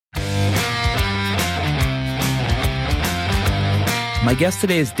My guest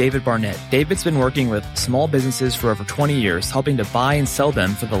today is David Barnett. David's been working with small businesses for over 20 years, helping to buy and sell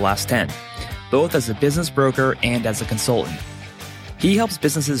them for the last 10, both as a business broker and as a consultant. He helps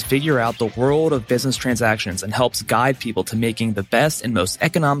businesses figure out the world of business transactions and helps guide people to making the best and most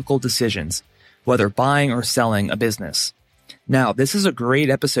economical decisions, whether buying or selling a business. Now, this is a great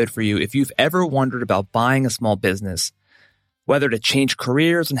episode for you if you've ever wondered about buying a small business, whether to change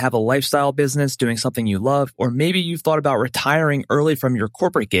careers and have a lifestyle business doing something you love, or maybe you've thought about retiring early from your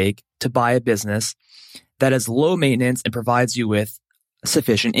corporate gig to buy a business that is low maintenance and provides you with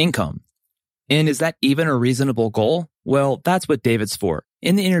sufficient income. And is that even a reasonable goal? Well, that's what David's for.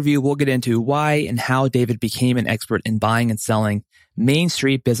 In the interview, we'll get into why and how David became an expert in buying and selling Main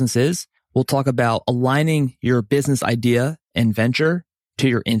Street businesses. We'll talk about aligning your business idea and venture to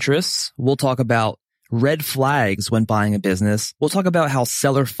your interests. We'll talk about red flags when buying a business. We'll talk about how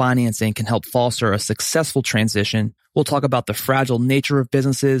seller financing can help foster a successful transition. We'll talk about the fragile nature of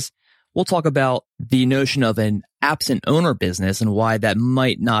businesses. We'll talk about the notion of an absent owner business and why that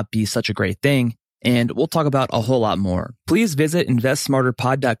might not be such a great thing. And we'll talk about a whole lot more. Please visit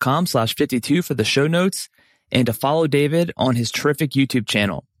investsmarterpod.com/52 for the show notes and to follow David on his terrific YouTube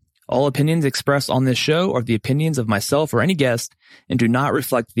channel. All opinions expressed on this show are the opinions of myself or any guest and do not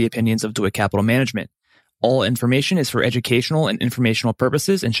reflect the opinions of DeWitt Capital Management. All information is for educational and informational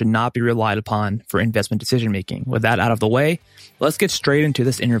purposes and should not be relied upon for investment decision making. With that out of the way, let's get straight into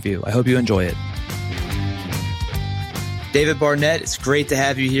this interview. I hope you enjoy it. David Barnett, it's great to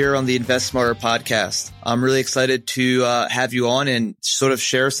have you here on the Invest Smarter podcast. I'm really excited to have you on and sort of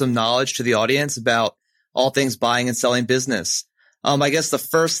share some knowledge to the audience about all things buying and selling business. I guess the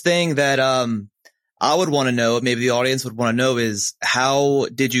first thing that I would want to know, maybe the audience would want to know, is how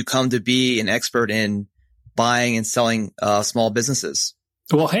did you come to be an expert in buying and selling small businesses?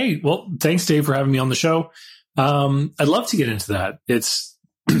 Well, hey, thanks, Dave, for having me on the show. I'd love to get into that. It's,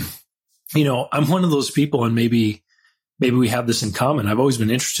 I'm one of those people, and maybe we have this in common. I've always been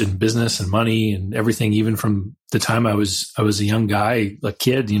interested in business and money and everything, even from the time I was a young guy, a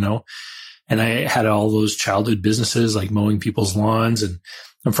kid, and I had all those childhood businesses like mowing people's lawns, and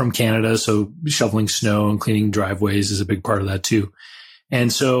I'm from Canada. So shoveling snow and cleaning driveways is a big part of that too.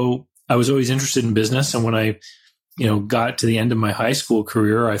 And so I was always interested in business. And when I, got to the end of my high school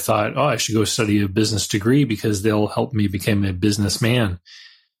career, I thought, I should go study a business degree because they'll help me become a businessman. It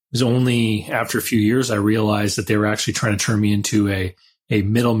was only after a few years I realized that they were actually trying to turn me into a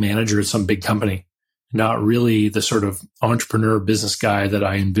middle manager at some big company, not really the sort of entrepreneur business guy that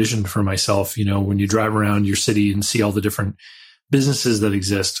I envisioned for myself. When you drive around your city and see all the different businesses that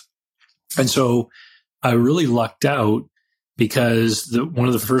exist. And so I really lucked out because one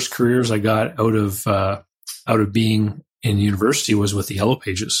of the first careers I got out of being in university was with the Yellow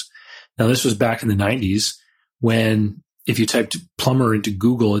Pages. Now, this was back in the 90s when if you typed plumber into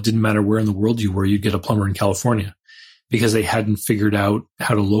Google, it didn't matter where in the world you were, you'd get a plumber in California because they hadn't figured out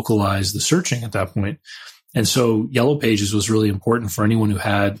how to localize the searching at that point. And so Yellow Pages was really important for anyone who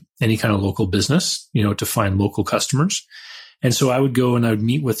had any kind of local business, to find local customers. And so I would go and I would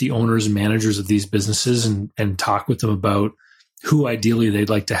meet with the owners and managers of these businesses and talk with them about who ideally they'd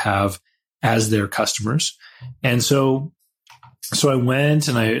like to have as their customers. And so I went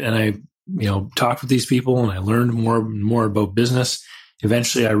and I talked with these people and I learned more and more about business.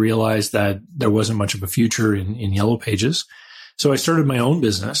 Eventually I realized that there wasn't much of a future in Yellow Pages. So I started my own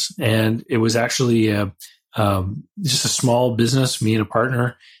business, and it was actually just a small business, me and a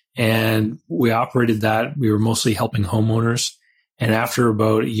partner. And we operated that. We were mostly helping homeowners. And after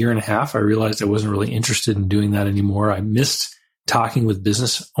about a year and a half, I realized I wasn't really interested in doing that anymore. I missed talking with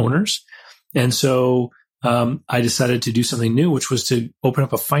business owners. And so I decided to do something new, which was to open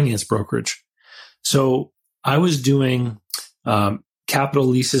up a finance brokerage. So I was doing capital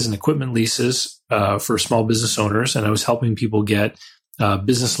leases and equipment leases for small business owners, and I was helping people get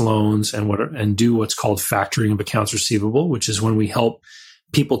business loans and do what's called factoring of accounts receivable, which is when we help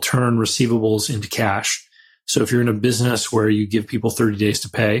people turn receivables into cash. So if you're in a business where you give people 30 days to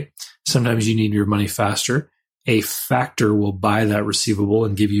pay, sometimes you need your money faster. A factor will buy that receivable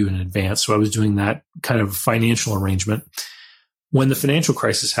and give you an advance. So I was doing that kind of financial arrangement. When the financial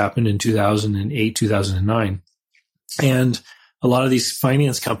crisis happened in 2008, 2009, and a lot of these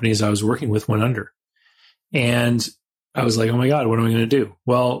finance companies I was working with went under. And I was like, oh my God, what am I going to do?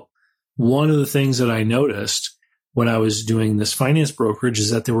 Well, one of the things that I noticed when I was doing this finance brokerage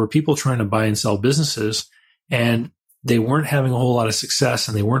is that there were people trying to buy and sell businesses, and they weren't having a whole lot of success,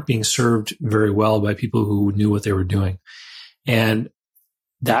 and they weren't being served very well by people who knew what they were doing. And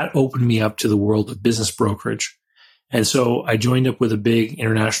that opened me up to the world of business brokerage. And so I joined up with a big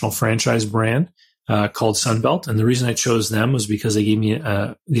international franchise brand called Sunbelt. And the reason I chose them was because they gave me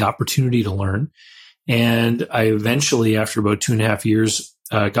the opportunity to learn. And I eventually, after about 2.5 years,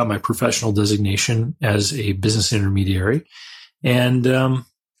 got my professional designation as a business intermediary, and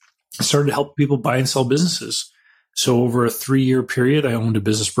started to help people buy and sell businesses. So over a 3-year period, I owned a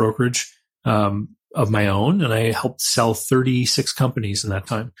business brokerage of my own, and I helped sell 36 companies in that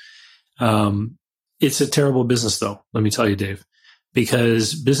time. It's a terrible business, though, let me tell you, Dave,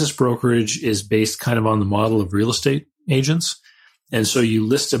 because business brokerage is based kind of on the model of real estate agents. And so you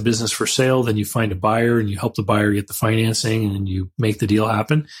list a business for sale, then you find a buyer and you help the buyer get the financing and you make the deal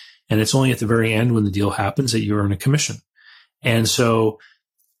happen. And it's only at the very end when the deal happens that you earn a commission. And so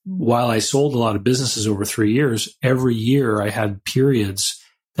while I sold a lot of businesses over 3 years, every year I had periods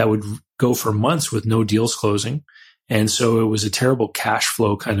that would go for months with no deals closing. And so it was a terrible cash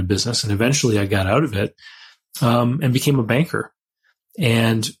flow kind of business. And eventually I got out of it and became a banker.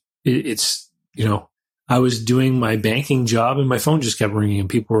 And it's, I was doing my banking job and my phone just kept ringing and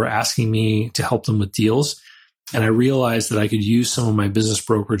people were asking me to help them with deals. And I realized that I could use some of my business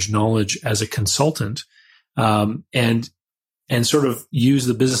brokerage knowledge as a consultant and sort of use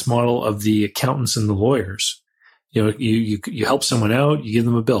the business model of the accountants and the lawyers. You help someone out, you give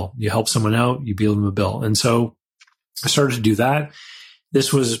them a bill. You help someone out, you bill them a bill. And so I started to do that.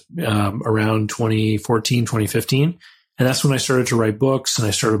 This was around 2014, 2015. And that's when I started to write books and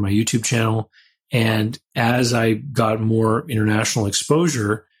I started my YouTube channel. And as I got more international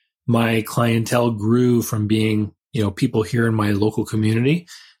exposure, my clientele grew from being, people here in my local community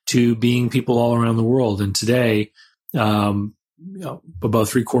to being people all around the world. And today, about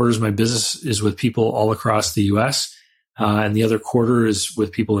 3/4 of my business is with people all across the US. And the other quarter is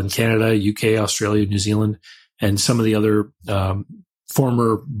with people in Canada, UK, Australia, New Zealand, and some of the other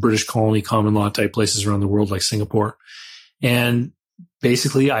former British colony common law type places around the world like Singapore. And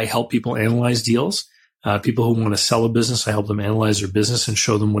basically, I help people analyze deals. People who want to sell a business, I help them analyze their business and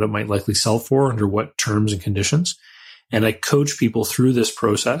show them what it might likely sell for under what terms and conditions. And I coach people through this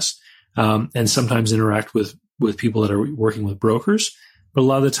process and sometimes interact with people that are working with brokers. But a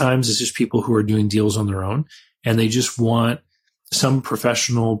lot of the times it's just people who are doing deals on their own and they just want some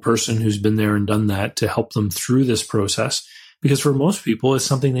professional person who's been there and done that to help them through this process. Because for most people, it's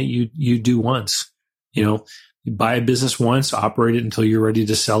something that you do once. You buy a business once, operate it until you're ready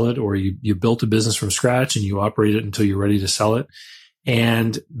to sell it, or you built a business from scratch and you operate it until you're ready to sell it.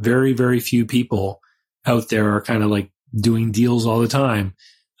 And very, very few people out there are kind of like doing deals all the time.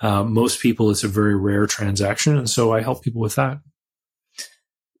 Most people, it's a very rare transaction. And so I help people with that.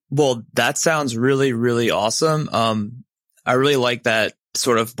 Well, that sounds really, really awesome. I really like that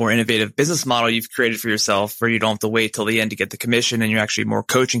sort of more innovative business model you've created for yourself where you don't have to wait till the end to get the commission and you're actually more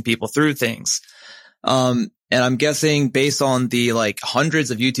coaching people through things. And I'm guessing based on the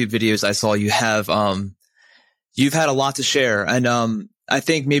hundreds of YouTube videos I saw, you've had a lot to share. And, I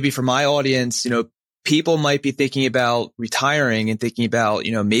think maybe for my audience, people might be thinking about retiring and thinking about,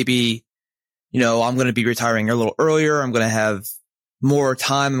 maybe, I'm going to be retiring a little earlier. I'm going to have more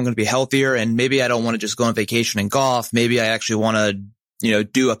time. I'm going to be healthier. And maybe I don't want to just go on vacation and golf. Maybe I actually want to,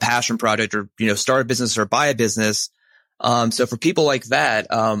 do a passion project or, start a business or buy a business. So for people like that,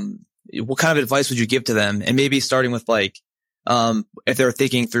 what kind of advice would you give to them? And maybe starting with if they're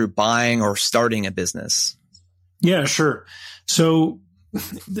thinking through buying or starting a business. Yeah, sure. So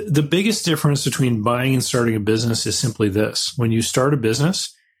the biggest difference between buying and starting a business is simply this. When you start a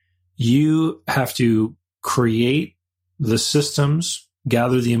business, you have to create the systems,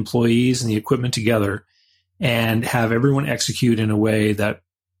 gather the employees and the equipment together, and have everyone execute in a way that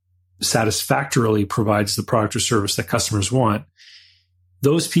satisfactorily provides the product or service that customers want.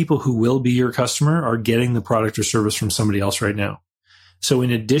 Those people who will be your customer are getting the product or service from somebody else right now. So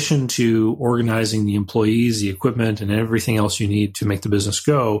in addition to organizing the employees, the equipment, and everything else you need to make the business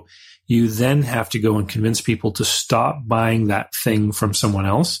go, you then have to go and convince people to stop buying that thing from someone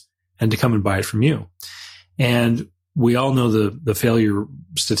else and to come and buy it from you. And we all know the failure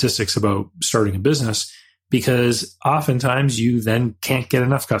statistics about starting a business because oftentimes you then can't get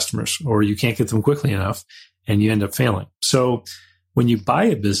enough customers or you can't get them quickly enough and you end up failing. So when you buy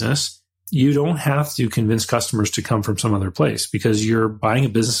a business, you don't have to convince customers to come from some other place because you're buying a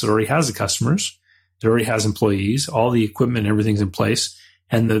business that already has the customers, it already has employees, all the equipment, everything's in place,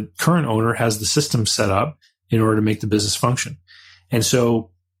 and the current owner has the system set up in order to make the business function. And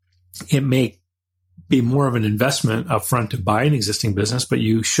so it may be more of an investment upfront to buy an existing business, but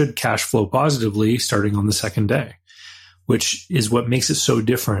you should cash flow positively starting on the second day, which is what makes it so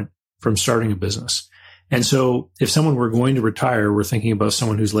different from starting a business. And so if someone were going to retire, we're thinking about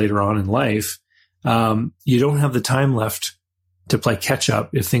someone who's later on in life, you don't have the time left to play catch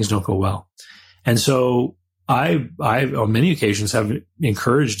up if things don't go well. And so I on many occasions have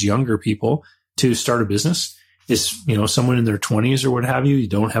encouraged younger people to start a business. It's, someone in their 20s or what have you. You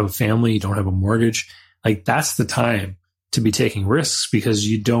don't have a family, you don't have a mortgage. Like, that's the time to be taking risks because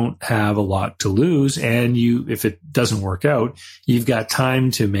you don't have a lot to lose. And if it doesn't work out, you've got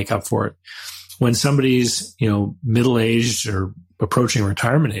time to make up for it. When somebody's, middle-aged or approaching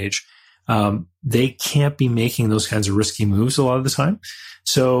retirement age, they can't be making those kinds of risky moves a lot of the time.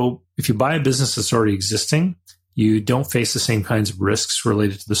 So if you buy a business that's already existing, you don't face the same kinds of risks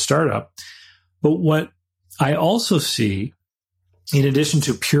related to the startup. But what I also see, in addition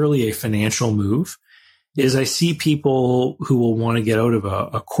to purely a financial move, is I see people who will want to get out of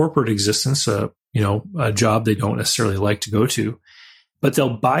a corporate existence, a job they don't necessarily like to go to, but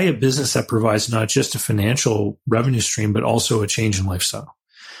they'll buy a business that provides not just a financial revenue stream, but also a change in lifestyle.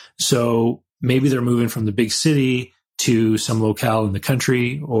 So maybe they're moving from the big city to some locale in the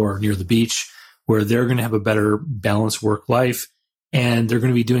country or near the beach where they're going to have a better balanced work life. And they're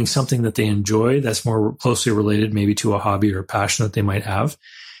going to be doing something that they enjoy that's more closely related maybe to a hobby or a passion that they might have.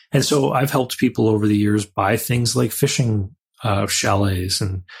 And so I've helped people over the years buy things like fishing chalets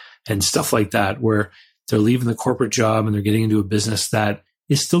and stuff like that, where they're leaving the corporate job and they're getting into a business that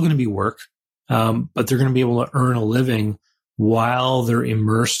is still going to be work, but they're going to be able to earn a living while they're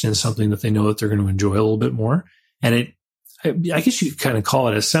immersed in something that they know that they're going to enjoy a little bit more. And I guess you could kind of call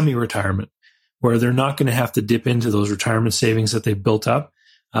it a semi-retirement, where they're not going to have to dip into those retirement savings that they've built up.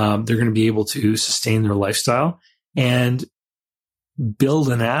 They're going to be able to sustain their lifestyle and build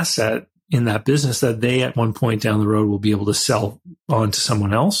an asset in that business that they at one point down the road will be able to sell on to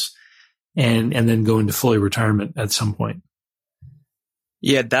someone else and then go into fully retirement at some point.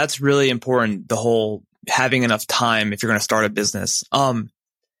 Yeah, that's really important. The whole having enough time if you're going to start a business.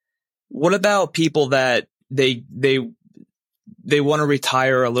 What about people that they want to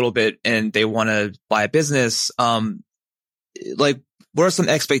retire a little bit and they want to buy a business? What are some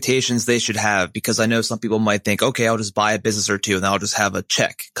expectations they should have? Because I know some people might think, okay, I'll just buy a business or two and I'll just have a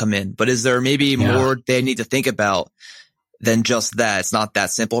check come in. But is there maybe more they need to think about than just that? It's not that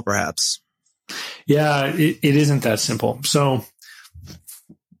simple, perhaps. Yeah, it isn't that simple. So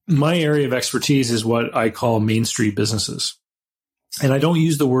my area of expertise is what I call Main Street businesses. And I don't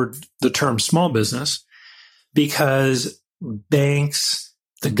use the term small business because banks,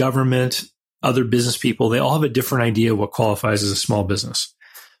 the government, other business people, they all have a different idea of what qualifies as a small business.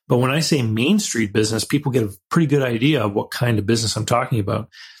 But when I say Main Street business, people get a pretty good idea of what kind of business I'm talking about.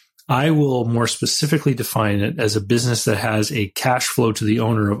 I will more specifically define it as a business that has a cash flow to the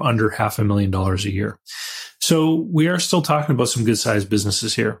owner of under $500,000 a year. So we are still talking about some good sized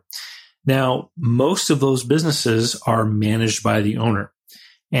businesses here. Now, most of those businesses are managed by the owner.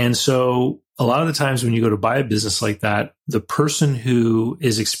 And so a lot of the times when you go to buy a business like that, the person who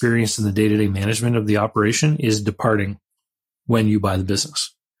is experienced in the day-to-day management of the operation is departing when you buy the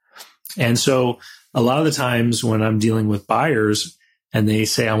business. And so a lot of the times when I'm dealing with buyers and they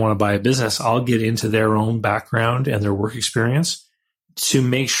say, I want to buy a business, I'll get into their own background and their work experience to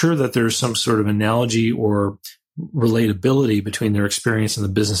make sure that there's some sort of analogy or relatability between their experience and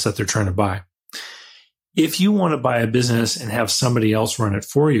the business that they're trying to buy. If you want to buy a business and have somebody else run it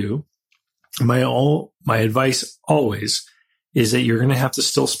for you, my advice always is that you're going to have to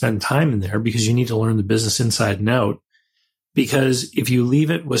still spend time in there because you need to learn the business inside and out. Because if you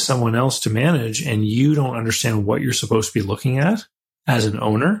leave it with someone else to manage and you don't understand what you're supposed to be looking at as an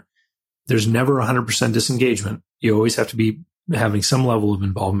owner, there's never 100% disengagement. You always have to be having some level of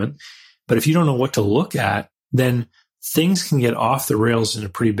involvement. But if you don't know what to look at, then things can get off the rails in a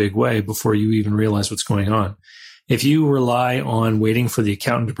pretty big way before you even realize what's going on. If you rely on waiting for the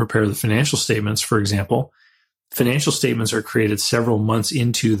accountant to prepare the financial statements, for example, financial statements are created several months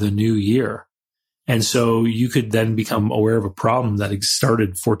into the new year. And so you could then become aware of a problem that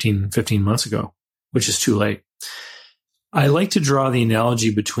started 14, 15 months ago, which is too late. I like to draw the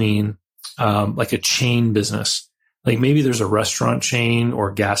analogy between like a chain business. Like maybe there's a restaurant chain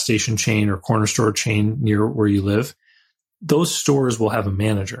or gas station chain or corner store chain near where you live. Those stores will have a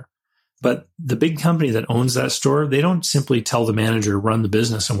manager. But the big company that owns that store, they don't simply tell the manager, run the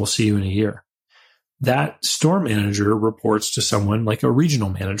business and we'll see you in a year. That store manager reports to someone like a regional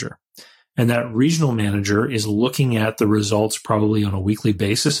manager. And that regional manager is looking at the results probably on a weekly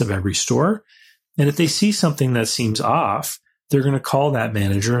basis of every store. And if they see something that seems off, they're going to call that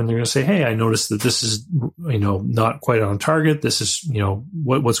manager and they're going to say, hey, I noticed that this is, not quite on target. This is,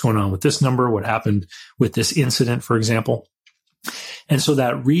 what's going on with this number? What happened with this incident, for example? And so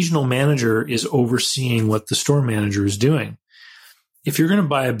that regional manager is overseeing what the store manager is doing. If you're going to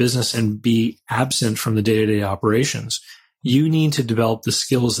buy a business and be absent from the day-to-day operations, you need to develop the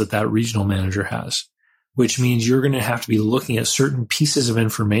skills that regional manager has, which means you're going to have to be looking at certain pieces of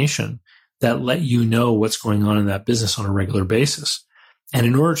information that let you know what's going on in that business on a regular basis. And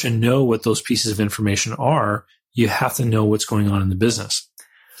in order to know what those pieces of information are, you have to know what's going on in the business.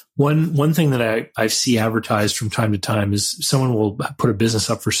 One thing that I see advertised from time to time is someone will put a business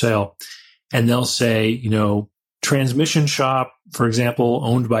up for sale and they'll say, transmission shop, for example,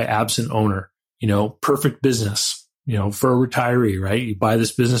 owned by absent owner, perfect business, for a retiree, right? You buy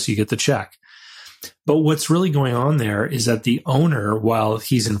this business, you get the check. But what's really going on there is that the owner, while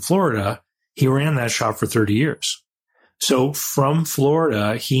he's in Florida, he ran that shop for 30 years. So from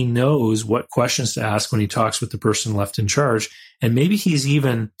Florida, he knows what questions to ask when he talks with the person left in charge. And maybe he's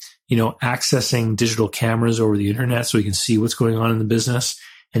even, accessing digital cameras over the internet so he can see what's going on in the business.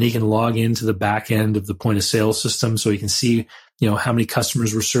 And he can log into the back end of the point of sale system so he can see, how many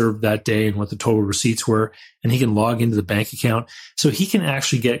customers were served that day and what the total receipts were. And he can log into the bank account. So he can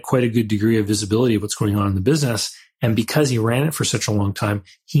actually get quite a good degree of visibility of what's going on in the business. And because he ran it for such a long time,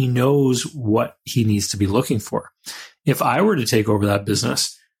 he knows what he needs to be looking for. If I were to take over that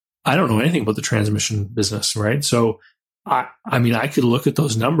business, I don't know anything about the transmission business, right? So, I could look at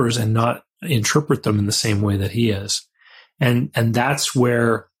those numbers and not interpret them in the same way that he is. And that's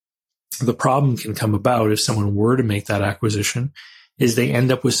where the problem can come about if someone were to make that acquisition, is they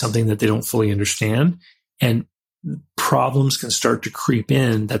end up with something that they don't fully understand, and problems can start to creep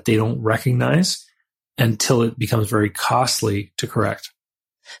in that they don't recognize until it becomes very costly to correct.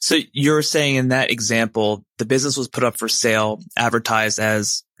 So you're saying in that example, the business was put up for sale, advertised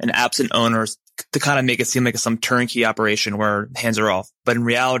as an absent owner to kind of make it seem like some turnkey operation where hands are off. But in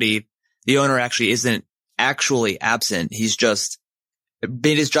reality, the owner actually isn't actually absent. He's just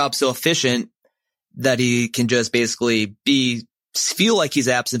made his job so efficient that he can just basically feel like he's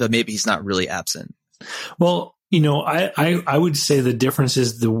absent, but maybe he's not really absent. Well, I would say the difference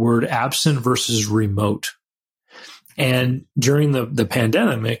is the word absent versus remote. And during the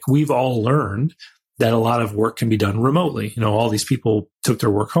pandemic, we've all learned that a lot of work can be done remotely. All these people took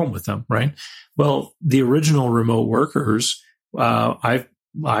their work home with them, right? Well, the original remote workers, I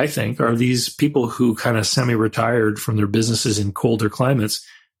think, are these people who kind of semi-retired from their businesses in colder climates.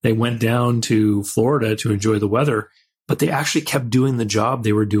 They went down to Florida to enjoy the weather, but they actually kept doing the job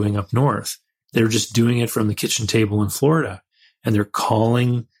they were doing up north. They were just doing it from the kitchen table in Florida. And they're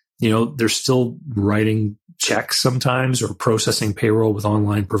calling, they're still writing checks sometimes or processing payroll with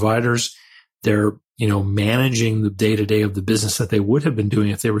online providers. They're, managing the day-to-day of the business that they would have been doing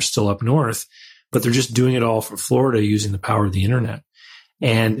if they were still up north, but they're just doing it all from Florida using the power of the internet.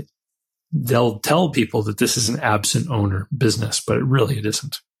 And they'll tell people that this is an absent owner business, but it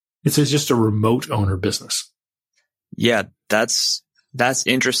isn't. It's just a remote owner business. Yeah, that's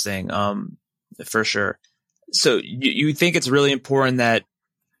interesting, for sure. So you think it's really important that,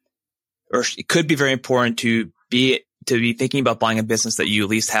 or it could be very important to be thinking about buying a business that you at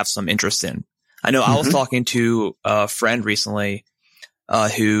least have some interest in. I know I was talking to a friend recently,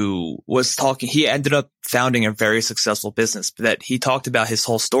 who was talking, he ended up founding a very successful business, but that he talked about his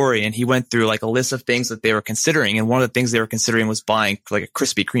whole story and he went through like a list of things that they were considering. And one of the things they were considering was buying like a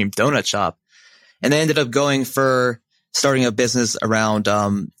Krispy Kreme donut shop. And they ended up going for starting a business around,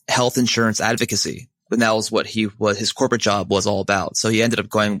 health insurance advocacy. And that was what his corporate job was all about. So he ended up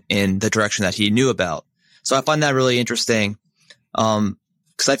going in the direction that he knew about. So I find that really interesting.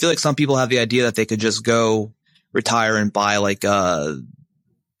 Cause I feel like some people have the idea that they could just go retire and buy like a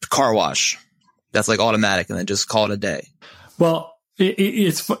car wash that's like automatic and then just call it a day. Well,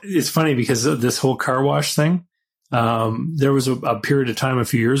 it's funny because of this whole car wash thing. There was a period of time a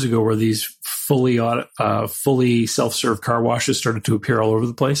few years ago where these fully self-serve car washes started to appear all over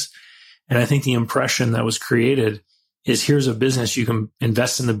the place. And I think the impression that was created is here's a business, you can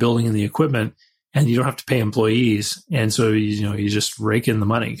invest in the building and the equipment and you don't have to pay employees. And so, you just rake in the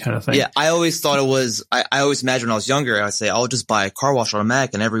money kind of thing. Yeah. I always thought it was, I always imagined when I was younger, I'd say, I'll just buy a car wash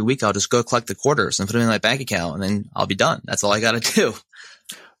automatic and every week I'll just go collect the quarters and put them in my bank account and then I'll be done. That's all I got to do.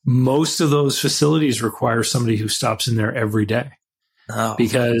 Most of those facilities require somebody who stops in there every day. Oh.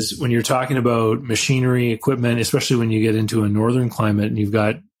 Because when you're talking about machinery, equipment, especially when you get into a northern climate and you've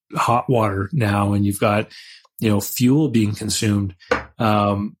got hot water now and you've got, fuel being consumed,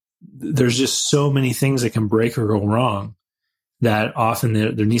 there's just so many things that can break or go wrong that often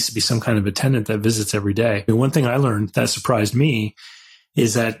there needs to be some kind of attendant that visits every day. And one thing I learned that surprised me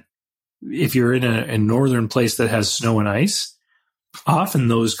is that if you're in a northern place that has snow and ice, often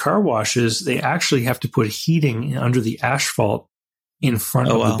those car washes, they actually have to put heating under the asphalt in front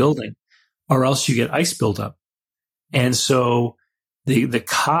of the building, or else you get ice buildup. And so the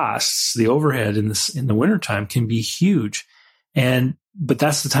costs, the overhead in the wintertime can be huge. But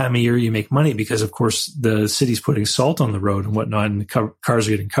that's the time of year you make money because, of course, the city's putting salt on the road and whatnot, and the cars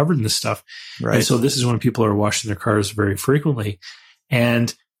are getting covered in this stuff. Right. And so this is when people are washing their cars very frequently.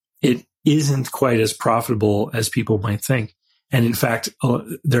 And it isn't quite as profitable as people might think. And in fact,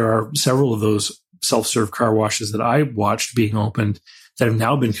 there are several of those self-serve car washes that I watched being opened that have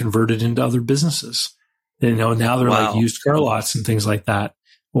now been converted into other businesses. Now they're like used car lots and things like that,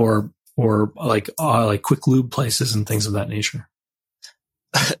 or like quick lube places and things of that nature.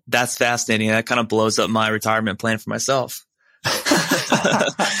 That's fascinating. That kind of blows up my retirement plan for myself.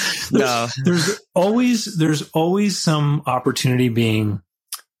 No, there's always some opportunity being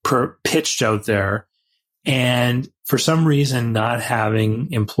pitched out there. And for some reason, not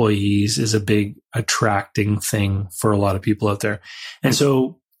having employees is a big attracting thing for a lot of people out there. And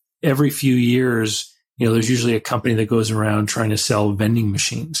so every few years, there's usually a company that goes around trying to sell vending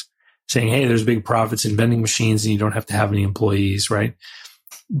machines, saying, hey, there's big profits in vending machines and you don't have to have any employees, right?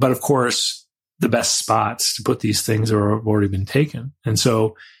 But of course, the best spots to put these things have already been taken. And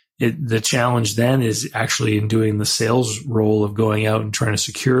so the challenge then is actually in doing the sales role of going out and trying to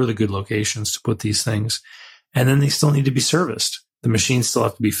secure the good locations to put these things. And then they still need to be serviced. The machines still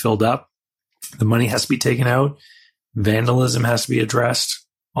have to be filled up. The money has to be taken out. Vandalism has to be addressed,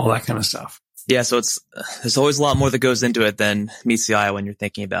 all that kind of stuff. Yeah. So there's always a lot more that goes into it than meets the eye when you're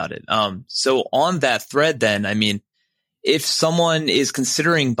thinking about it. So on that thread then, I mean, if someone is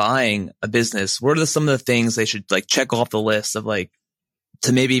considering buying a business, what are some of the things they should like check off the list of like,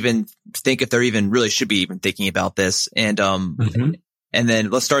 to maybe even think if they're even really should be even thinking about this? And, and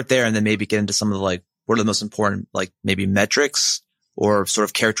then let's start there and then maybe get into some of the like, what are the most important, like maybe metrics or sort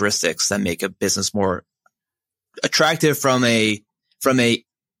of characteristics that make a business more attractive from a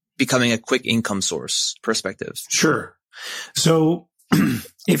becoming a quick income source perspective? Sure. So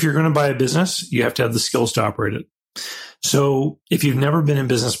if you're going to buy a business, you have to have the skills to operate it. So if you've never been in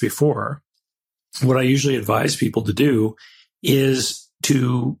business before, what I usually advise people to do is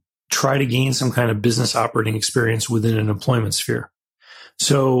to try to gain some kind of business operating experience within an employment sphere.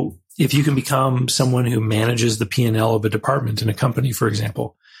 So if you can become someone who manages the P&L of a department in a company, for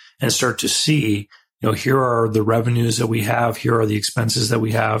example, and start to see, here are the revenues that we have, here are the expenses that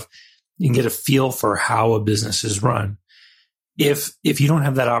we have, you can get a feel for how a business is run. If you don't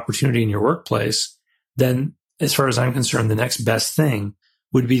have that opportunity in your workplace, then as far as I'm concerned, the next best thing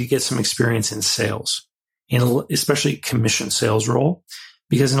would be to get some experience in sales, especially commission sales role,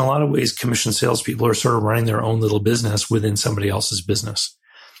 because in a lot of ways, commission salespeople are sort of running their own little business within somebody else's business.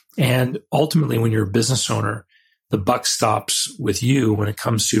 And ultimately, when you're a business owner, the buck stops with you when it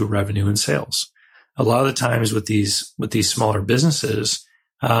comes to revenue and sales. A lot of the times with these smaller businesses,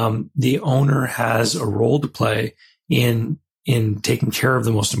 the owner has a role to play in taking care of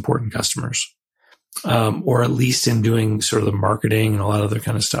the most important customers. Or at least in doing sort of the marketing and a lot of other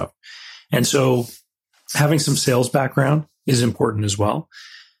kind of stuff. And so having some sales background is important as well.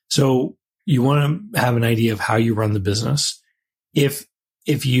 So you want to have an idea of how you run the business. If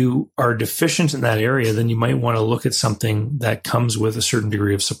you are deficient in that area, then you might want to look at something that comes with a certain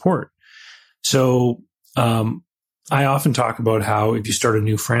degree of support. So I often talk about how if you start a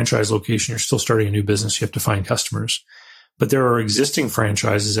new franchise location, you're still starting a new business, you have to find customers. But there are existing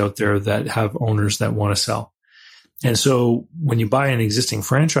franchises out there that have owners that want to sell. And so when you buy an existing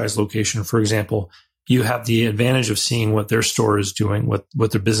franchise location, for example, you have the advantage of seeing what their store is doing, what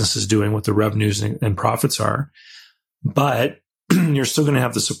their business is doing, what the revenues and profits are. But you're still going to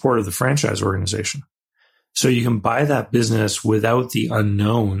have the support of the franchise organization. So you can buy that business without the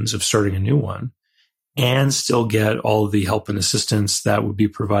unknowns of starting a new one and still get all of the help and assistance that would be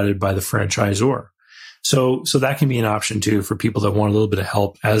provided by the franchisor. So that can be an option too for people that want a little bit of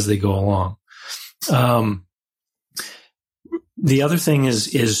help as they go along. The other thing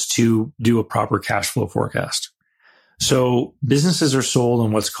is to do a proper cash flow forecast. So businesses are sold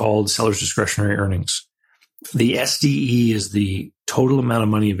on what's called seller's discretionary earnings. The SDE is the total amount of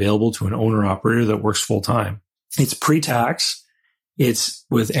money available to an owner operator that works full time. It's pre-tax. It's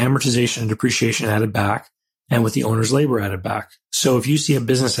with amortization and depreciation added back, and with the owner's labor added back. So if you see a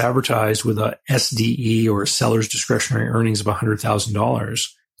business advertised with a SDE or a seller's discretionary earnings of $100,000,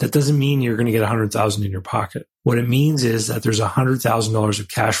 that doesn't mean you're going to get $100,000 in your pocket. What it means is that there's $100,000 of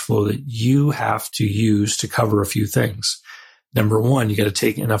cash flow that you have to use to cover a few things. Number one, you got to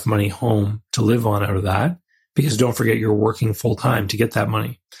take enough money home to live on out of that, because don't forget you're working full time to get that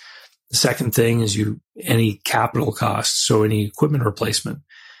money. The second thing is any capital costs, so any equipment replacement.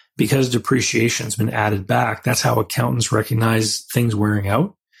 Because depreciation has been added back, that's how accountants recognize things wearing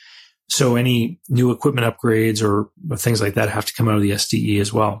out. So any new equipment upgrades or things like that have to come out of the SDE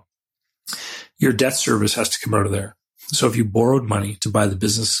as well. Your debt service has to come out of there. So if you borrowed money to buy the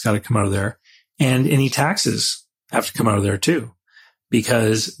business, it's got to come out of there. And any taxes have to come out of there too,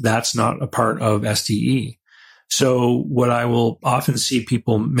 because that's not a part of SDE. So what I will often see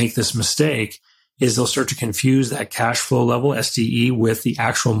people make this mistake is they'll start to confuse that cash flow level, SDE, with the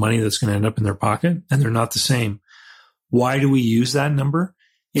actual money that's going to end up in their pocket, and they're not the same. Why do we use that number?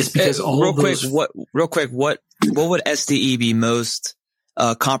 It's because what would SDE be most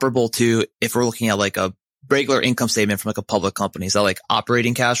comparable to if we're looking at like a regular income statement from like a public company? Is that like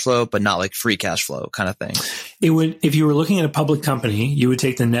operating cash flow, but not like free cash flow kind of thing? It would, if you were looking at a public company, you would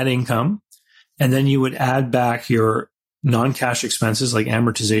take the net income and then you would add back your non-cash expenses like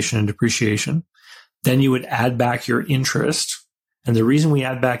amortization and depreciation. Then you would add back your interest. And the reason we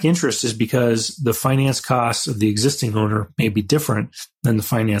add back interest is because the finance costs of the existing owner may be different than the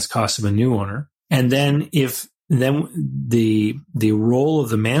finance costs of a new owner. And then the role of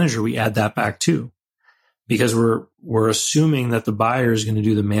the manager, we add that back too, because we're assuming that the buyer is going to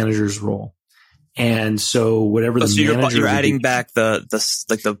do the manager's role. And so whatever the manager, you're adding back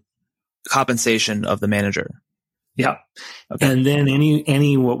the compensation of the manager. Yeah. Okay. And then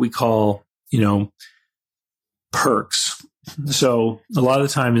any what we call, perks. So a lot of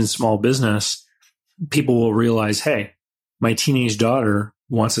the time in small business, people will realize, hey, my teenage daughter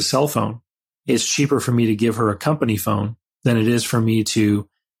wants a cell phone. It's cheaper for me to give her a company phone than it is for me to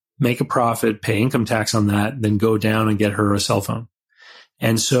make a profit, pay income tax on that, then go down and get her a cell phone.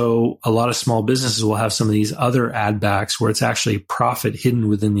 And so a lot of small businesses will have some of these other add backs where it's actually profit hidden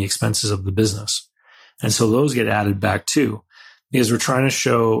within the expenses of the business. And so those get added back too, because we're trying to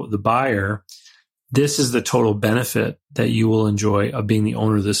show the buyer, this is the total benefit that you will enjoy of being the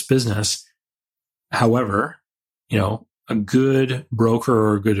owner of this business. However, a good broker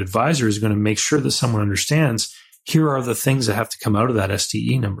or a good advisor is going to make sure that someone understands, here are the things that have to come out of that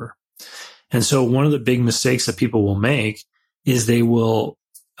SDE number. And so one of the big mistakes that people will make is they will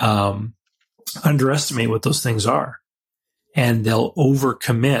underestimate what those things are. And they'll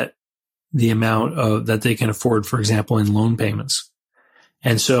overcommit the amount that they can afford, for example, in loan payments.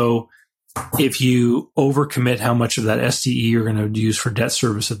 And so if you overcommit how much of that SDE you're going to use for debt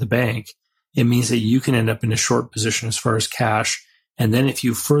service at the bank, it means that you can end up in a short position as far as cash. And then if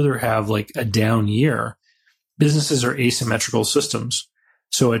you further have like a down year, businesses are asymmetrical systems.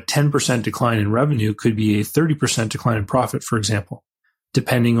 So a 10% decline in revenue could be a 30% decline in profit, for example,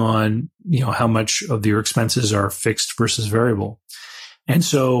 depending on, how much of your expenses are fixed versus variable. And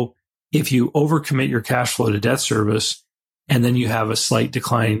so if you overcommit your cash flow to debt service, and then you have a slight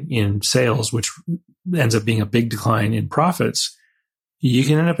decline in sales, which ends up being a big decline in profits, you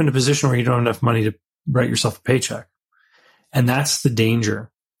can end up in a position where you don't have enough money to write yourself a paycheck. And that's the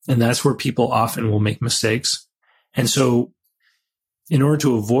danger. And that's where people often will make mistakes. And so in order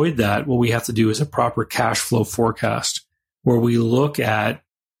to avoid that, what we have to do is a proper cash flow forecast where we look at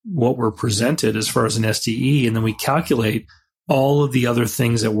what we're presented as far as an SDE, and then we calculate all of the other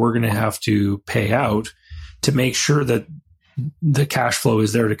things that we're going to have to pay out to make sure that the cash flow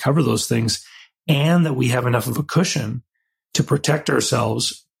is there to cover those things, and that we have enough of a cushion to protect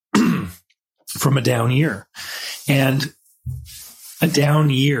ourselves from a down year. And a down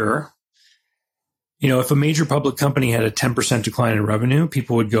year, if a major public company had a 10% decline in revenue,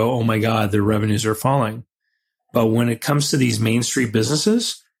 people would go, oh my God, their revenues are falling. But when it comes to these Main Street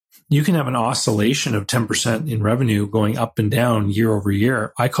businesses, you can have an oscillation of 10% in revenue going up and down year over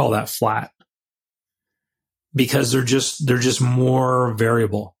year. I call that flat, because they're just more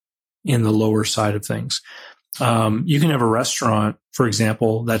variable in the lower side of things. You can have a restaurant, for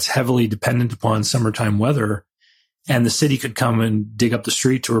example, that's heavily dependent upon summertime weather, and the city could come and dig up the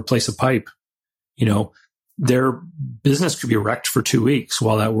street to replace a pipe. Their business could be wrecked for 2 weeks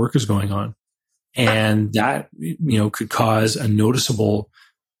while that work is going on. And that, could cause a noticeable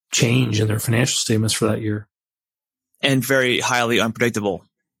change in their financial statements for that year. And very highly unpredictable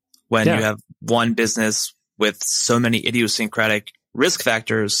when you have one business with so many idiosyncratic risk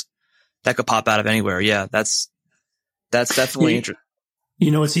factors that could pop out of anywhere. Yeah, that's definitely interesting.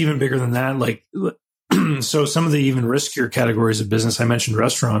 It's even bigger than that. Like, so some of the even riskier categories of business, I mentioned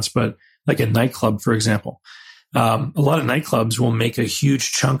restaurants, but like a nightclub, for example, a lot of nightclubs will make a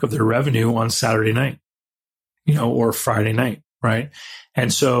huge chunk of their revenue on Saturday night, or Friday night, right?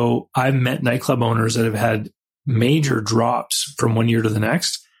 And so I've met nightclub owners that have had major drops from one year to the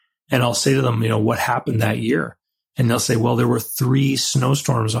next. And I'll say to them, what happened that year? And they'll say, well, there were 3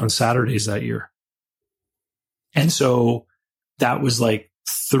 snowstorms on Saturdays that year. And so that was like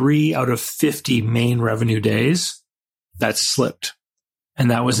 3 out of 50 main revenue days that slipped.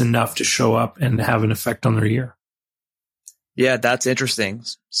 And that was enough to show up and have an effect on their year. Yeah, that's interesting.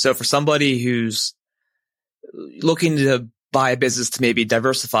 So for somebody who's looking to buy a business to maybe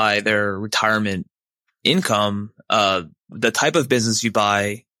diversify their retirement income, the type of business you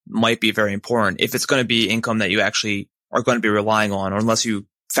buy might be very important if it's going to be income that you actually are going to be relying on, or unless you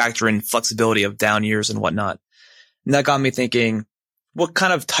factor in flexibility of down years and whatnot. And that got me thinking, what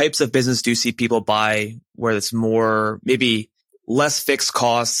kind of types of business do you see people buy where it's more, maybe less fixed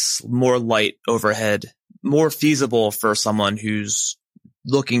costs, more light overhead, more feasible for someone who's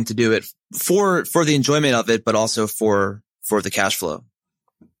looking to do it for the enjoyment of it, but also for the cash flow?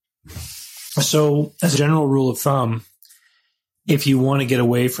 So as a general rule of thumb, if you want to get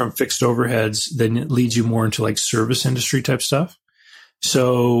away from fixed overheads, then it leads you more into like service industry type stuff.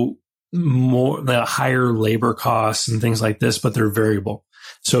 So more the higher labor costs and things like this, but they're variable.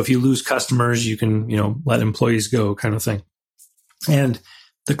 So if you lose customers, you can, let employees go kind of thing. And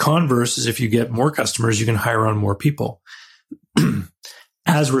the converse is if you get more customers, you can hire on more people.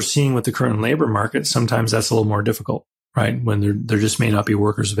 As we're seeing with the current labor market, sometimes that's a little more difficult, right? When there just may not be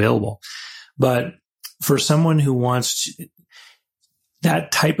workers available. But for someone who wants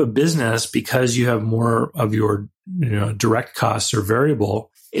that type of business, because you have more of your direct costs are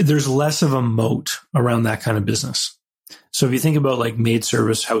variable, there's less of a moat around that kind of business. So if you think about like maid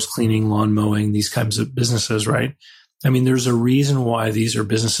service, house cleaning, lawn mowing, these kinds of businesses, right? I mean, there's a reason why these are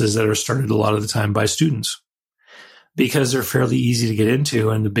businesses that are started a lot of the time by students, because they're fairly easy to get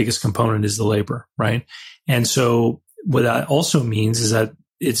into. And the biggest component is the labor, right? And so what that also means is that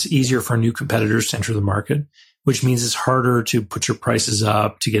it's easier for new competitors to enter the market, which means it's harder to put your prices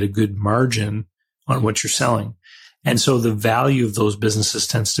up to get a good margin on what you're selling. And so the value of those businesses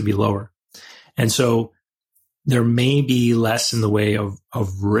tends to be lower. And so there may be less in the way of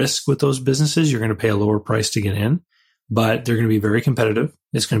risk with those businesses. You're going to pay a lower price to get in, but they're going to be very competitive.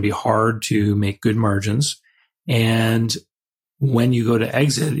 It's going to be hard to make good margins. And when you go to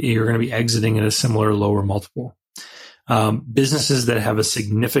exit, you're going to be exiting at a similar lower multiple. Businesses that have a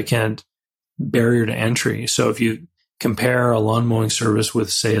significant barrier to entry. So if you compare a lawn mowing service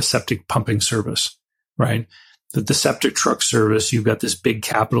with, say, a septic pumping service, right? The septic truck service, you've got this big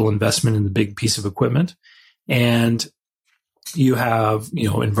capital investment in the big piece of equipment, and you have,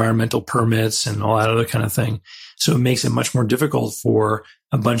 environmental permits and all that other kind of thing. So it makes it much more difficult for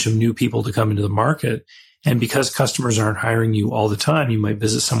a bunch of new people to come into the market. And because customers aren't hiring you all the time, you might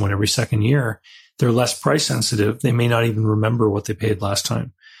visit someone every second year. They're less price sensitive. They may not even remember what they paid last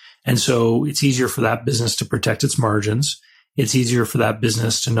time. And so it's easier for that business to protect its margins. It's easier for that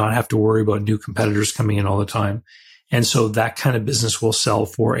business to not have to worry about new competitors coming in all the time. And so that kind of business will sell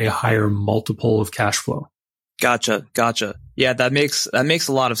for a higher multiple of cash flow. Gotcha. Yeah, that makes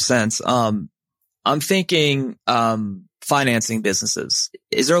a lot of sense. I'm thinking, financing businesses.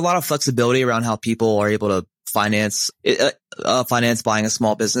 Is there a lot of flexibility around how people are able to finance buying a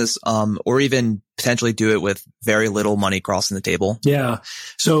small business, or even potentially do it with very little money crossing the table? Yeah.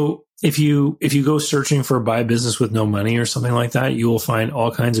 So if you go searching for a buy business with no money or something like that, you will find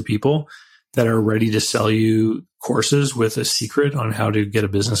all kinds of people that are ready to sell you courses with a secret on how to get a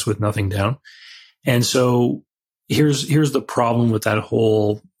business with nothing down. And so here's the problem with that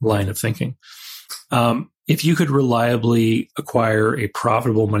whole line of thinking. If you could reliably acquire a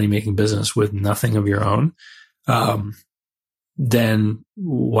profitable money-making business with nothing of your own, then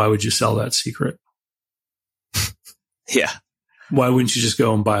why would you sell that secret? Yeah. Why wouldn't you just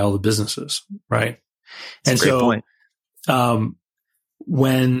go and buy all the businesses, right? That's a great point.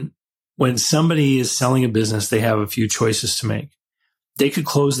 When somebody is selling a business, they have a few choices to make. They could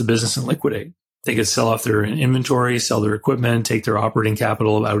close the business and liquidate. They could sell off their inventory, sell their equipment, take their operating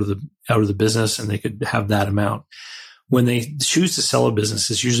capital out of the business, and they could have that amount. When they choose to sell a business,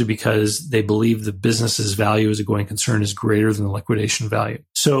 it's usually because they believe the business's value as a going concern is greater than the liquidation value.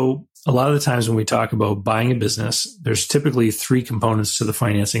 So a lot of the times when we talk about buying a business, there's typically three components to the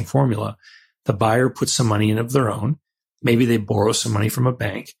financing formula. The buyer puts some money in of their own. Maybe they borrow some money from a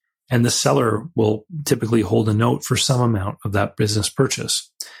bank, and the seller will typically hold a note for some amount of that business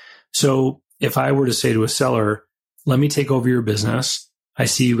purchase. So if I were to say to a seller, let me take over your business. I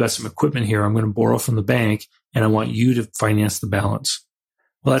see you've got some equipment here. I'm going to borrow from the bank, and I want you to finance the balance.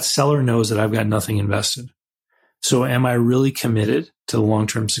 Well, that seller knows that I've got nothing invested. So am I really committed to the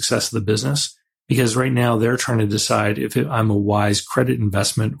long-term success of the business? Because right now they're trying to decide if I'm a wise credit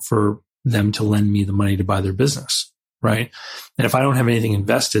investment for them to lend me the money to buy their business, right? And if I don't have anything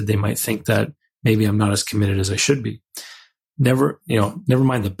invested, they might think that maybe I'm not as committed as I should be. Never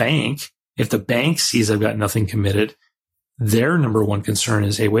mind the bank. If the bank sees I've got nothing committed, their number one concern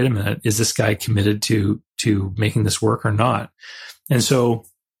is, hey, wait a minute, is this guy committed to making this work or not? And so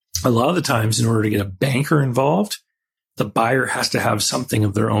a lot of the times, in order to get a banker involved, the buyer has to have something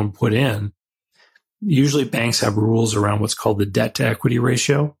of their own put in. usually banks have rules around what's called the debt to equity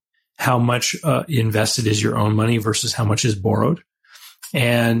ratio, how much invested is your own money versus how much is borrowed.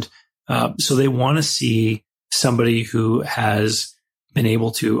 And so they want to see somebody who has been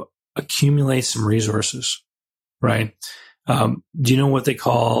able to accumulate some resources, right? Do you know what they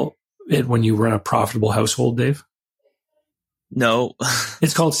call it when you run a profitable household, Dave? No.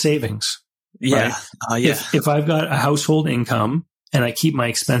 It's called savings. Yeah. Right? If I've got a household income and I keep my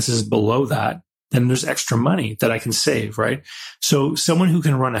expenses below that, then there's extra money that I can save, right? So someone who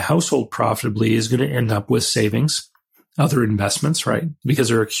can run a household profitably is going to end up with savings, other investments, right? Because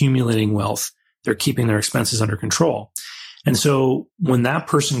they're accumulating wealth. They're keeping their expenses under control. And so when that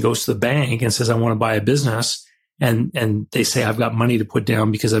person goes to the bank and says, I want to buy a business, and they say, I've got money to put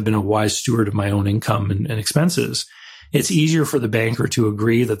down because I've been a wise steward of my own income and expenses, it's easier for the banker to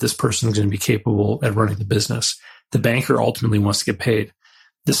agree that this person is going to be capable at running the business. The banker ultimately wants to get paid.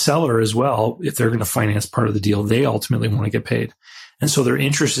 The seller as well, if they're going to finance part of the deal, they ultimately want to get paid. And so their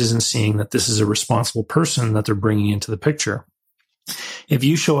interest is in seeing that this is a responsible person that they're bringing into the picture. If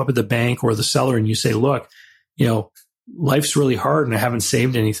you show up at the bank or the seller and you say, look, life's really hard and I haven't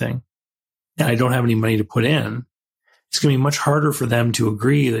saved anything and I don't have any money to put in, it's going to be much harder for them to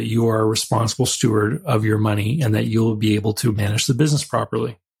agree that you are a responsible steward of your money and that you'll be able to manage the business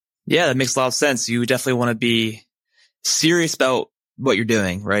properly. Yeah, that makes a lot of sense. You definitely want to be serious about what you're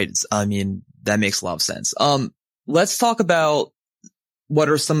doing, right? I mean, that makes a lot of sense. Let's talk about what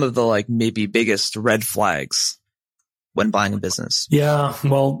are some of the maybe biggest red flags when buying a business. Yeah,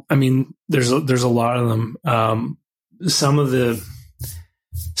 well, I mean, there's a lot of them. Some of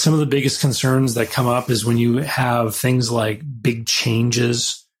the biggest concerns that come up is when you have things like big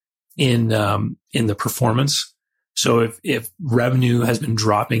changes in the performance. So if revenue has been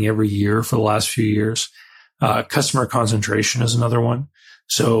dropping every year for the last few years, customer concentration is another one.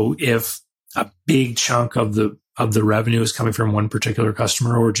 So if a big chunk of the revenue is coming from one particular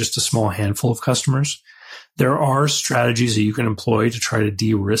customer or just a small handful of customers, there are strategies that you can employ to try to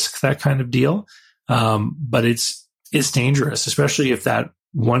de-risk that kind of deal. But it's dangerous, especially if that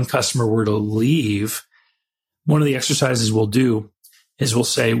one customer were to leave. One of the exercises we'll do is we'll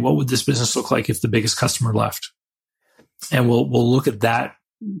say, what would this business look like if the biggest customer left? And we'll look at that,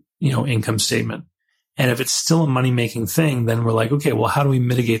 income statement. And if it's still a money-making thing, then we're like, okay, well, how do we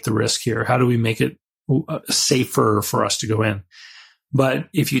mitigate the risk here? How do we make it safer for us to go in? But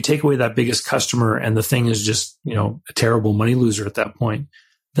if you take away that biggest customer and the thing is just, a terrible money loser at that point,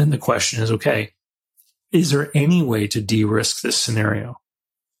 then the question is, okay, is there any way to de-risk this scenario?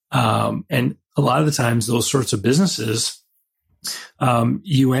 And a lot of the times those sorts of businesses,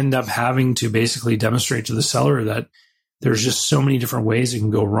 you end up having to basically demonstrate to the seller that there's just so many different ways it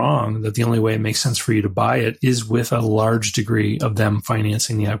can go wrong that the only way it makes sense for you to buy it is with a large degree of them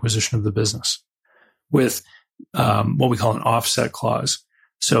financing the acquisition of the business with what we call an offset clause.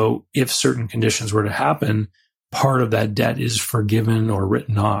 So if certain conditions were to happen, part of that debt is forgiven or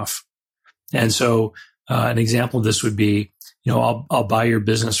written off. And so an example of this would be, I'll buy your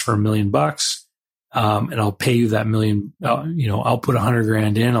business for $1 million, and I'll pay you that million. I'll put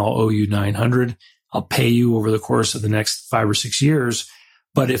 $100,000 in. I'll owe you 900. I'll pay you over the course of the next 5 or 6 years.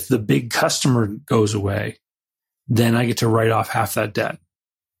 But if the big customer goes away, then I get to write off half that debt.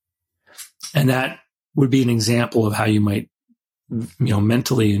 And that would be an example of how you might,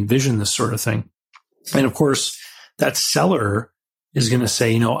 mentally envision this sort of thing. And of course, that seller is going to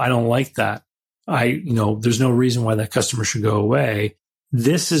say, I don't like that. There's no reason why that customer should go away.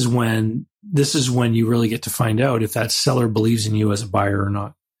 This is when you really get to find out if that seller believes in you as a buyer or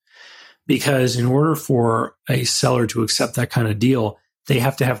not. Because in order for a seller to accept that kind of deal, they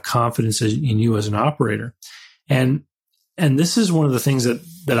have to have confidence in you as an operator. And this is one of the things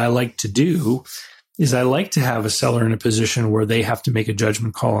that I like to do is I like to have a seller in a position where they have to make a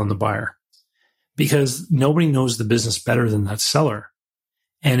judgment call on the buyer, because nobody knows the business better than that seller.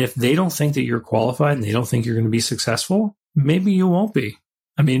 And if they don't think that you're qualified and they don't think you're going to be successful, maybe you won't be.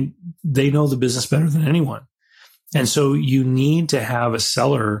 I mean, they know the business better than anyone. And so you need to have a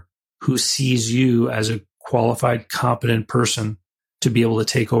seller who sees you as a qualified, competent person to be able to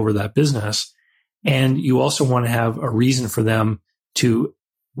take over that business. And you also want to have a reason for them to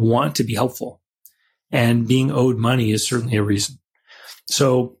want to be helpful. And being owed money is certainly a reason.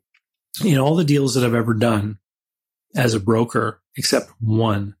 So, all the deals that I've ever done as a broker, except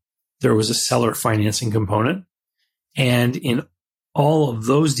one, there was a seller financing component. And in all of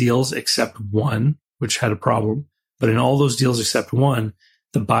those deals except one, which had a problem, but in all those deals except one,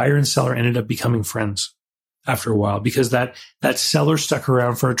 the buyer and seller ended up becoming friends after a while, because that seller stuck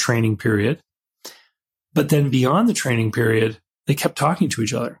around for a training period. But then beyond the training period, they kept talking to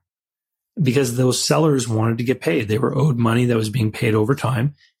each other. because those sellers wanted to get paid. They were owed money that was being paid over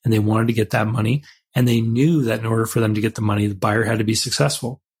time, and they wanted to get that money. And they knew that in order for them to get the money, the buyer had to be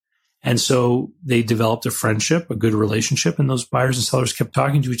successful. And so they developed a friendship, a good relationship, and those buyers and sellers kept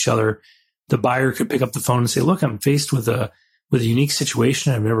talking to each other. The buyer could pick up the phone and say, look, I'm faced with a unique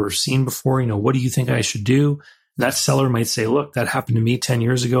situation I've never seen before. What do you think I should do? That seller might say, look, that happened to me 10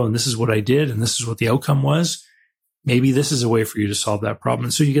 years ago, and this is what I did, and this is what the outcome was. Maybe this is a way for you to solve that problem.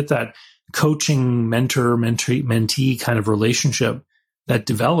 And so you get that coaching, mentor, mentee kind of relationship that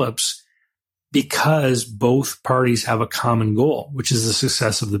develops because both parties have a common goal, which is the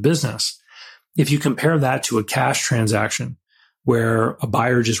success of the business. If you compare that to a cash transaction where a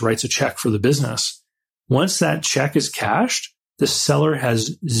buyer just writes a check for the business, once that check is cashed, the seller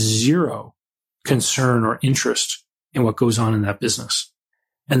has zero concern or interest in what goes on in that business.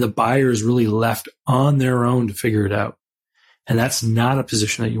 And the buyer is really left on their own to figure it out. And that's not a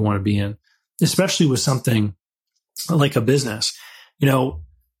position that you want to be in, especially with something like a business.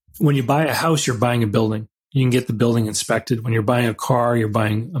 When you buy a house, you're buying a building. You can get the building inspected. When you're buying a car, you're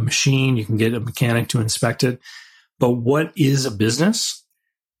buying a machine. You can get a mechanic to inspect it. But what is a business?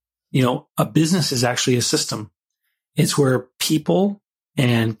 A business is actually a system. It's where people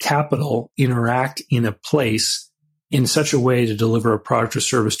and capital interact in a place in such a way to deliver a product or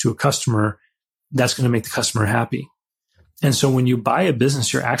service to a customer that's going to make the customer happy. And so when you buy a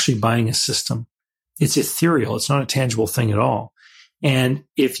business, you're actually buying a system. It's ethereal. It's not a tangible thing at all. And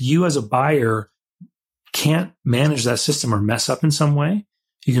if you as a buyer can't manage that system or mess up in some way,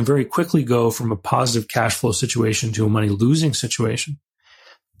 you can very quickly go from a positive cash flow situation to a money losing situation.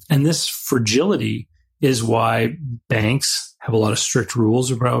 And this fragility is why banks have a lot of strict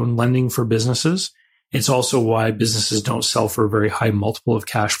rules around lending for businesses. It's also why businesses don't sell for a very high multiple of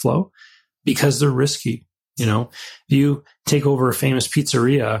cash flow because they're risky. If you take over a famous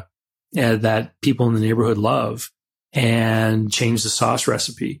pizzeria that people in the neighborhood love and change the sauce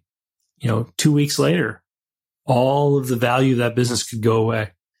recipe, 2 weeks later, all of the value of that business could go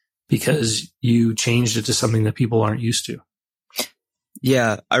away because you changed it to something that people aren't used to.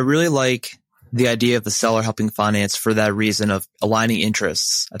 Yeah, I really like the idea of the seller helping finance for that reason of aligning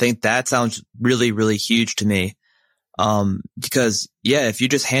interests. I think that sounds really, really huge to me. Because if you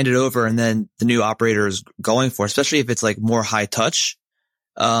just hand it over and then the new operator is going for, especially if it's like more high touch,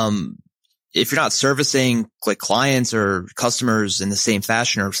 if you're not servicing like clients or customers in the same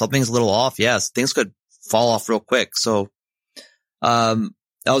fashion or something's a little off, things could fall off real quick. So, so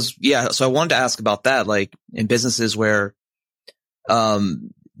I wanted to ask about that, like in businesses where,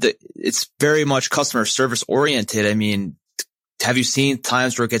 it's very much customer service oriented. I mean, have you seen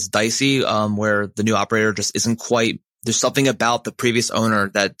times where it gets dicey, where the new operator just isn't quite, there's something about the previous owner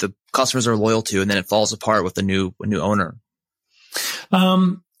that the customers are loyal to, and then it falls apart with a new owner?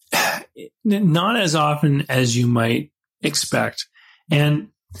 Not as often as you might expect. And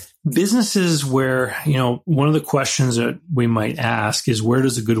businesses where, one of the questions that we might ask is, where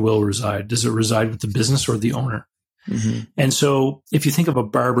does the goodwill reside? Does it reside with the business or the owner? Mm-hmm. And so if you think of a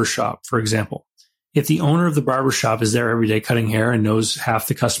barber shop, for example, if the owner of the barber shop is there every day cutting hair and knows half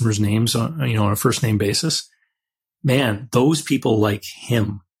the customers' names on a first name basis, man, those people like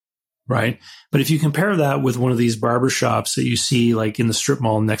him, right? But if you compare that with one of these barber shops that you see like in the strip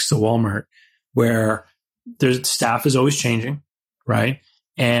mall next to Walmart, where their staff is always changing, right?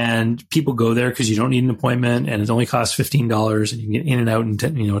 And people go there because you don't need an appointment and it only costs $15 and you can get in and out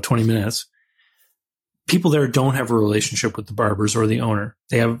in 20 minutes. People there don't have a relationship with the barbers or the owner.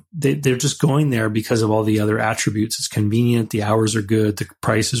 They're just going there because of all the other attributes. It's convenient. The hours are good. The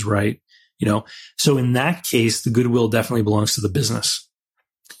price is right. So in that case, the goodwill definitely belongs to the business.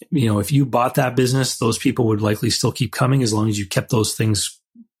 If you bought that business, those people would likely still keep coming as long as you kept those things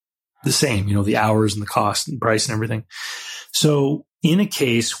the same, the hours and the cost and price and everything. So in a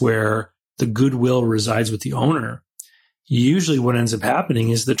case where the goodwill resides with the owner, usually what ends up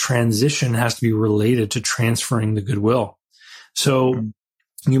happening is the transition has to be related to transferring the goodwill. So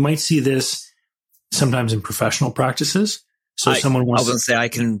you might see this sometimes in professional practices. So someone wants. I was going to say I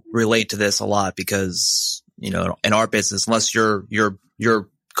can relate to this a lot because in our business, unless your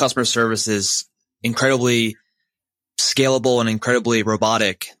customer service is incredibly scalable and incredibly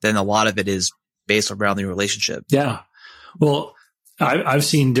robotic, then a lot of it is based around the relationship. Yeah. Well, I've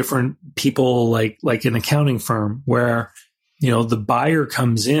seen different people like an accounting firm where, the buyer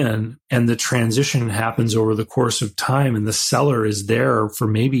comes in and the transition happens over the course of time and the seller is there for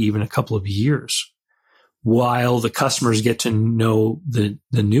maybe even a couple of years. While the customers get to know the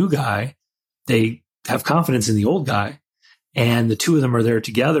new guy, they have confidence in the old guy. and the two of them are there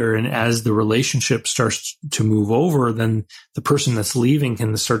together. And as the relationship starts to move over, then the person that's leaving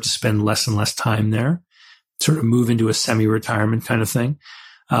can start to spend less and less time there, sort of move into a semi-retirement kind of thing.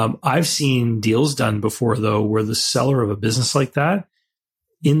 I've seen deals done before, though, where the seller of a business like that,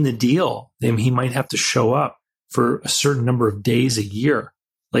 in the deal, he might have to show up for a certain number of days a year.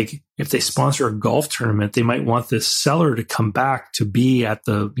 Like if they sponsor a golf tournament, they might want the seller to come back to be at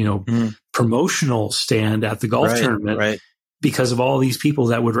the, promotional stand at the golf tournament because of all these people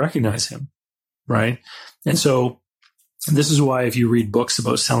that would recognize him. Right. And so this is why if you read books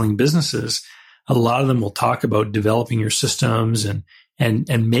about selling businesses, a lot of them will talk about developing your systems and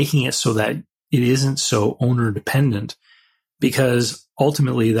making it so that it isn't so owner dependent, because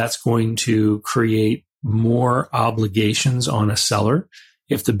ultimately that's going to create more obligations on a seller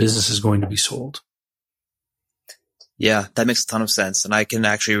if the business is going to be sold. Yeah, that makes a ton of sense. And I can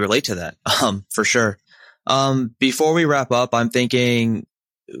actually relate to that, for sure. Before we wrap up, I'm thinking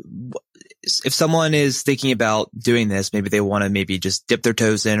if someone is thinking about doing this, maybe they want to maybe just dip their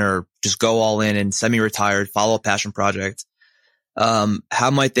toes in or just go all in and semi-retired, follow a passion project.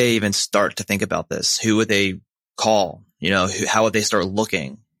 How might they even start to think about this? Who would they call? How would they start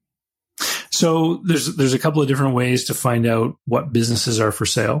looking? So there's a couple of different ways to find out what businesses are for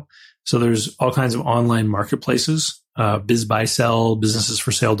sale. So there's all kinds of online marketplaces, BizBuySell,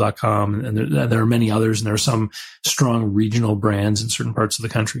 businessesforsale.com, and there are many others, and there are some strong regional brands in certain parts of the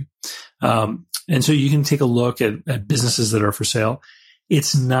country. And so you can take a look at businesses that are for sale.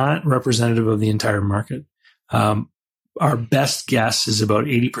 It's not representative of the entire market. Our best guess is about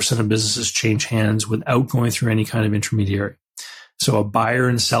 80% of businesses change hands without going through any kind of intermediary. So a buyer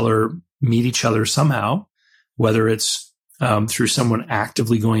and seller meet each other somehow, whether it's through someone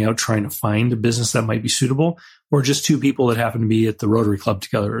actively going out trying to find a business that might be suitable, or just two people that happen to be at the Rotary Club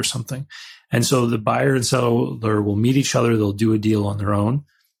together or something. And so the buyer and seller will meet each other. They'll do a deal on their own.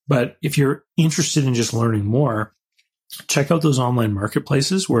 But if you're interested in just learning more, check out those online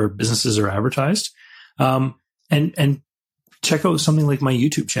marketplaces where businesses are advertised. And check out something like my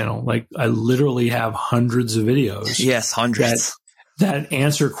YouTube channel. Like I literally have hundreds of videos. Yes, hundreds. That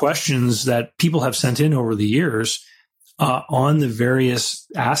answer questions that people have sent in over the years on the various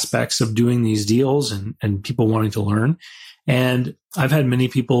aspects of doing these deals and people wanting to learn. And I've had many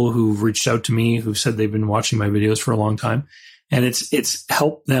people who've reached out to me who've said they've been watching my videos for a long time. And it's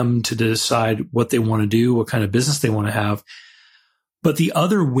helped them to decide what they want to do, what kind of business they want to have. But the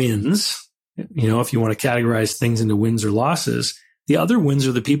other wins, if you want to categorize things into wins or losses, the other wins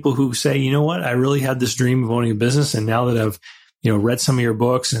are the people who say, you know what, I really had this dream of owning a business. And now that I've read some of your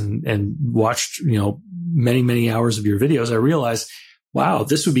books and watched, many, many hours of your videos, I realized, wow,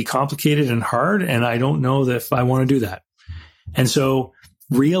 this would be complicated and hard. And I don't know if I want to do that. And so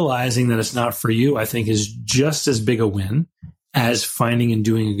realizing that it's not for you, I think is just as big a win as finding and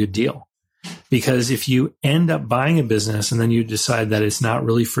doing a good deal. Because if you end up buying a business and then you decide that it's not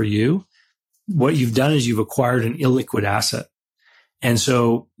really for you, what you've done is you've acquired an illiquid asset. And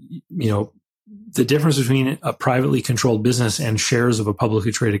so, the difference between a privately controlled business and shares of a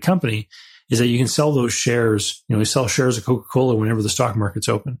publicly traded company is that you can sell those shares. You sell shares of Coca-Cola whenever the stock market's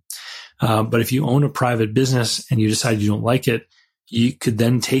open. But if you own a private business and you decide you don't like it, it could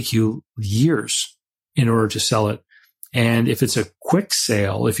then take you years in order to sell it. And if it's a quick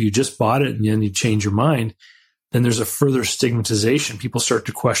sale, if you just bought it and then you change your mind, then there's a further stigmatization. People start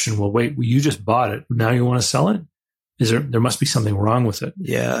to question, well, wait, you just bought it. Now you want to sell it? There must be something wrong with it.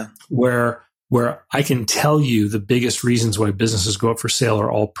 Yeah. Where I can tell you the biggest reasons why businesses go up for sale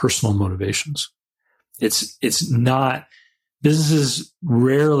are all personal motivations. It's not, businesses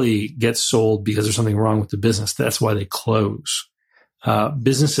rarely get sold because there's something wrong with the business. That's why they close.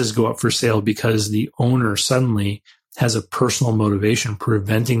 Businesses go up for sale because the owner suddenly has a personal motivation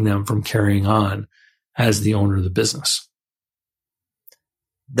preventing them from carrying on as the owner of the business.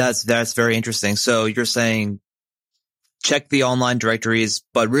 That's very interesting. So you're saying check the online directories,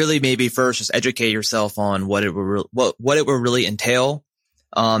 but really maybe first just educate yourself on what it will really entail,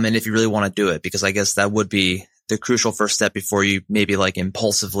 and if you really want to do it, because I guess that would be the crucial first step before you maybe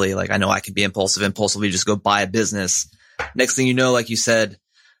impulsively, I know I can be impulsively just go buy a business. Next thing you know, like you said,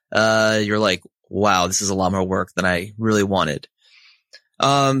 you're like, wow, this is a lot more work than I really wanted.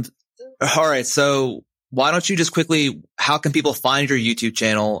 All right. So why don't you just quickly, how can people find your YouTube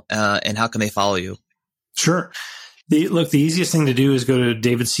channel, and how can they follow you? Sure. The easiest thing to do is go to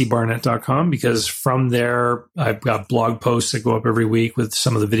davidcbarnett.com, because from there, I've got blog posts that go up every week with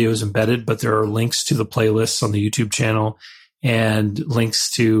some of the videos embedded, but there are links to the playlists on the YouTube channel and links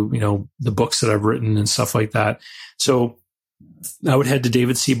to, the books that I've written and stuff like that. So I would head to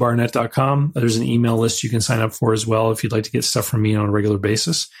davidcbarnett.com. There's an email list you can sign up for as well if you'd like to get stuff from me on a regular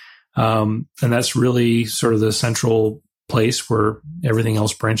basis. And that's really sort of the central place where everything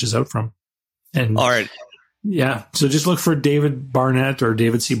else branches out from. And all right. Yeah. So just look for David Barnett or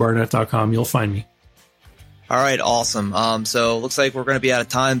davidcbarnett.com. You'll find me. All right. Awesome. So looks like we're going to be out of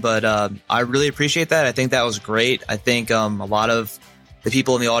time, but I really appreciate that. I think that was great. I think a lot of the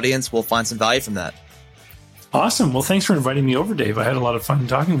people in the audience will find some value from that. Awesome. Well, thanks for inviting me over, Dave. I had a lot of fun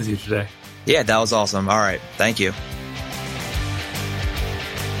talking with you today. Yeah, that was awesome. All right. Thank you.